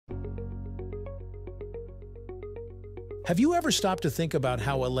Have you ever stopped to think about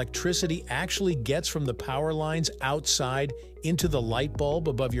how electricity actually gets from the power lines outside into the light bulb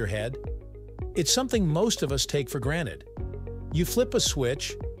above your head? It's something most of us take for granted. You flip a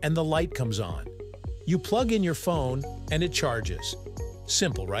switch and the light comes on. You plug in your phone and it charges.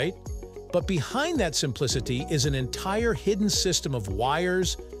 Simple, right? But behind that simplicity is an entire hidden system of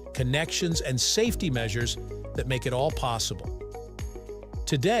wires, connections, and safety measures that make it all possible.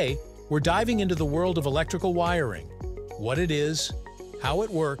 Today, we're diving into the world of electrical wiring, what it is, how it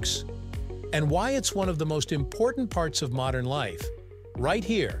works, and why it's one of the most important parts of modern life, right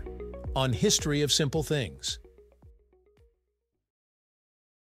here on History of Simple Things.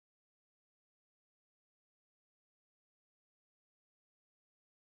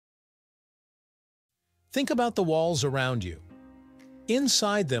 Think about the walls around you.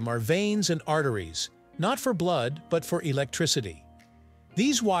 Inside them are veins and arteries, not for blood, but for electricity.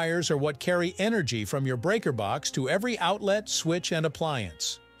 These wires are what carry energy from your breaker box to every outlet, switch, and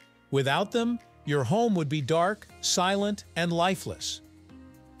appliance. Without them, your home would be dark, silent, and lifeless.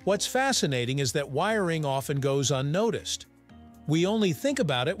 What's fascinating is that wiring often goes unnoticed. We only think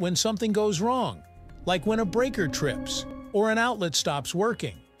about it when something goes wrong, like when a breaker trips or an outlet stops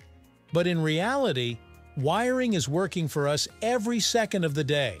working. But in reality, wiring is working for us every second of the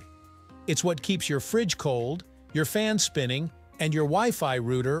day. It's what keeps your fridge cold, your fan spinning, and your Wi-Fi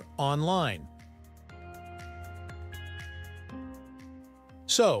router online.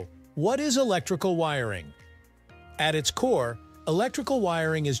 So, what is electrical wiring? At its core, electrical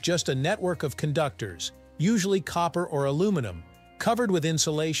wiring is just a network of conductors, usually copper or aluminum, covered with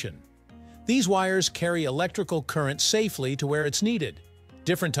insulation. These wires carry electrical current safely to where it's needed.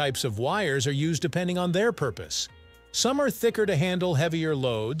 Different types of wires are used depending on their purpose. Some are thicker to handle heavier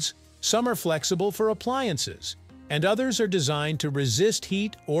loads, some are flexible for appliances, and others are designed to resist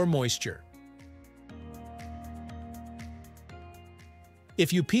heat or moisture.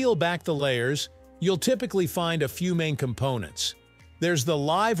 If you peel back the layers, you'll typically find a few main components. There's the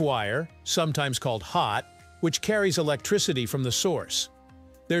live wire, sometimes called hot, which carries electricity from the source.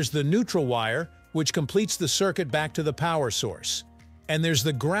 There's the neutral wire, which completes the circuit back to the power source. And there's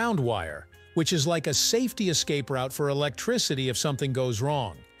the ground wire, which is like a safety escape route for electricity if something goes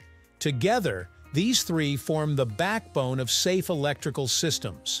wrong. Together, these three form the backbone of safe electrical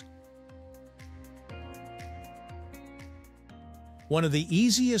systems. One of the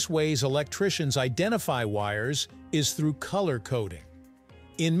easiest ways electricians identify wires is through color coding.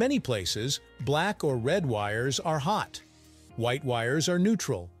 In many places, black or red wires are hot, white wires are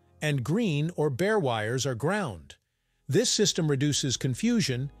neutral, and green or bare wires are ground. This system reduces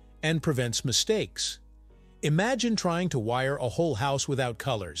confusion and prevents mistakes. Imagine trying to wire a whole house without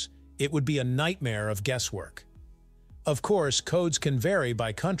colors. It would be a nightmare of guesswork. Of course, codes can vary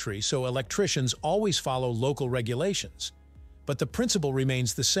by country, so electricians always follow local regulations. But the principle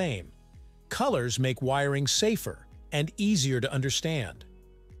remains the same. Colors make wiring safer and easier to understand.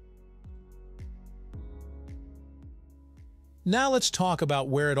 Now let's talk about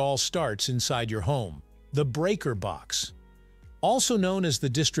where it all starts inside your home, the breaker box. Also known as the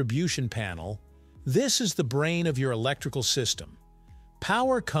distribution panel, this is the brain of your electrical system.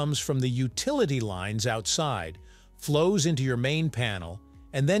 Power comes from the utility lines outside, flows into your main panel,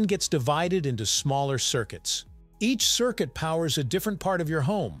 and then gets divided into smaller circuits. Each circuit powers a different part of your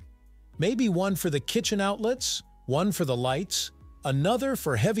home. Maybe one for the kitchen outlets, one for the lights, another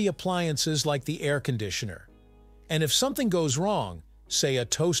for heavy appliances like the air conditioner. And if something goes wrong, say a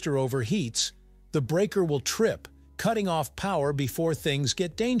toaster overheats, the breaker will trip, cutting off power before things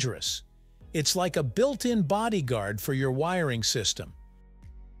get dangerous. It's like a built-in bodyguard for your wiring system.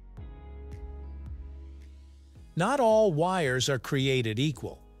 Not all wires are created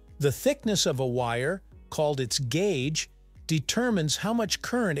equal. The thickness of a wire, called its gauge, determines how much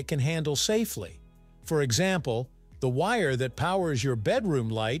current it can handle safely. For example, the wire that powers your bedroom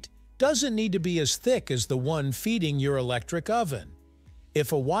light doesn't need to be as thick as the one feeding your electric oven.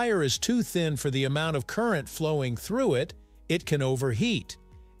 If a wire is too thin for the amount of current flowing through it, it can overheat,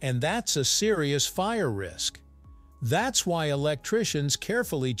 and that's a serious fire risk. That's why electricians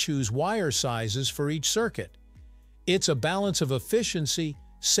carefully choose wire sizes for each circuit. It's a balance of efficiency,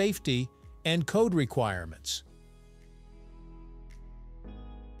 safety, and code requirements.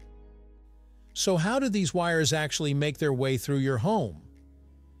 So how do these wires actually make their way through your home?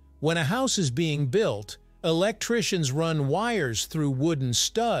 When a house is being built, electricians run wires through wooden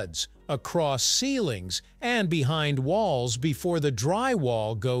studs, across ceilings, and behind walls before the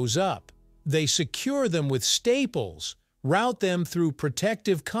drywall goes up. They secure them with staples, route them through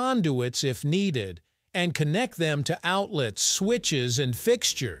protective conduits if needed, and connect them to outlets, switches, and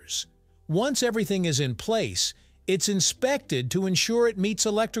fixtures. Once everything is in place, It's inspected to ensure it meets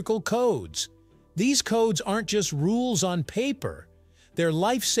electrical codes. These codes aren't just rules on paper. They're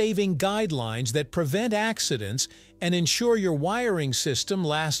life-saving guidelines that prevent accidents and ensure your wiring system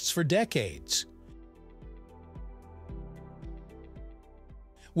lasts for decades.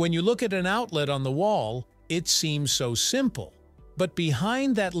 When you look at an outlet on the wall, it seems so simple. But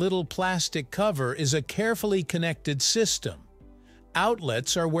behind that little plastic cover is a carefully connected system.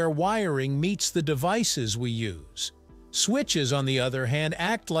 Outlets are where wiring meets the devices we use. Switches, on the other hand,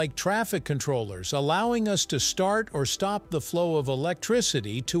 act like traffic controllers, allowing us to start or stop the flow of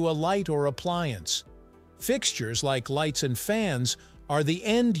electricity to a light or appliance. Fixtures, like lights and fans, are the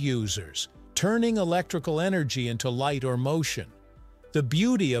end users, turning electrical energy into light or motion. The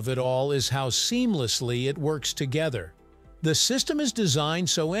beauty of it all is how seamlessly it works together. The system is designed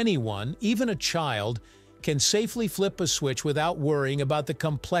so anyone, even a child, can safely flip a switch without worrying about the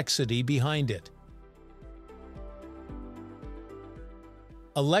complexity behind it.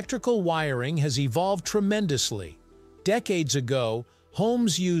 Electrical wiring has evolved tremendously. Decades ago,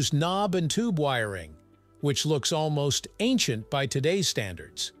 homes used knob and tube wiring, which looks almost ancient by today's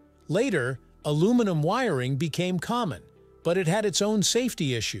standards. Later, aluminum wiring became common, but it had its own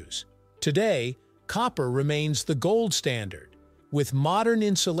safety issues. Today, copper remains the gold standard, with modern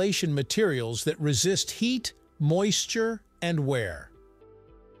insulation materials that resist heat, moisture, and wear.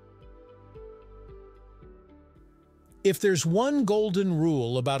 If there's one golden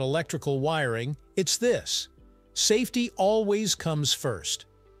rule about electrical wiring, it's this: safety always comes first.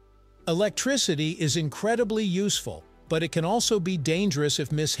 Electricity is incredibly useful, but it can also be dangerous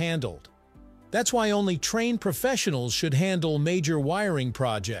if mishandled. That's why only trained professionals should handle major wiring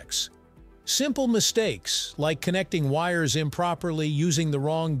projects. Simple mistakes, like connecting wires improperly, using the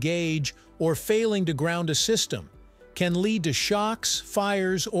wrong gauge, or failing to ground a system, can lead to shocks,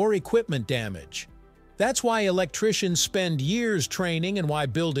 fires, or equipment damage. That's why electricians spend years training and why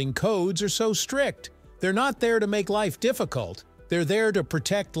building codes are so strict. They're not there to make life difficult, they're there to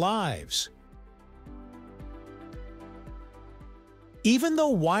protect lives. Even though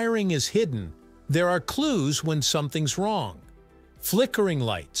wiring is hidden, there are clues when something's wrong. Flickering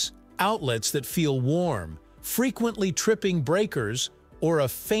lights, outlets that feel warm, frequently tripping breakers, or a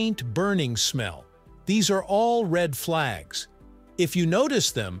faint burning smell. These are all red flags. If you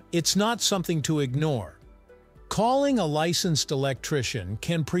notice them, it's not something to ignore. Calling a licensed electrician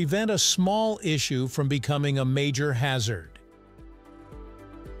can prevent a small issue from becoming a major hazard.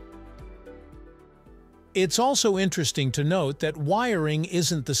 It's also interesting to note that wiring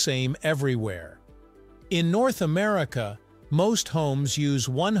isn't the same everywhere. In North America, most homes use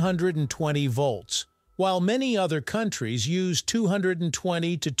 120 volts, while many other countries use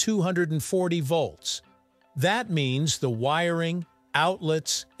 220 to 240 volts. That means the wiring,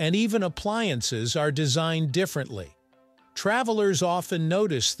 outlets, and even appliances are designed differently. Travelers often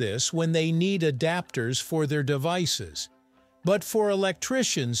notice this when they need adapters for their devices. But for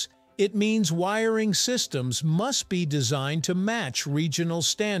electricians, it means wiring systems must be designed to match regional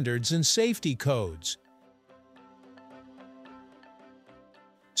standards and safety codes.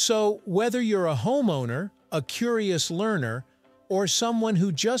 So, whether you're a homeowner, a curious learner, or someone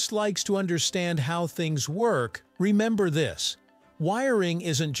who just likes to understand how things work, remember this: wiring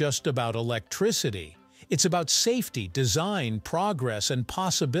isn't just about electricity. It's about safety, design, progress, and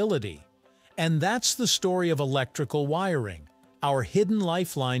possibility. And that's the story of electrical wiring, our hidden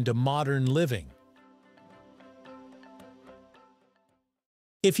lifeline to modern living.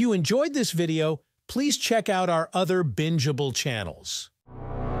 If you enjoyed this video, please check out our other bingeable channels.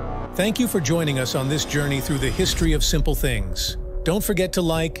 Thank you for joining us on this journey through the history of simple things. Don't forget to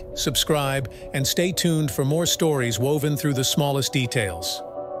like, subscribe, and stay tuned for more stories woven through the smallest details.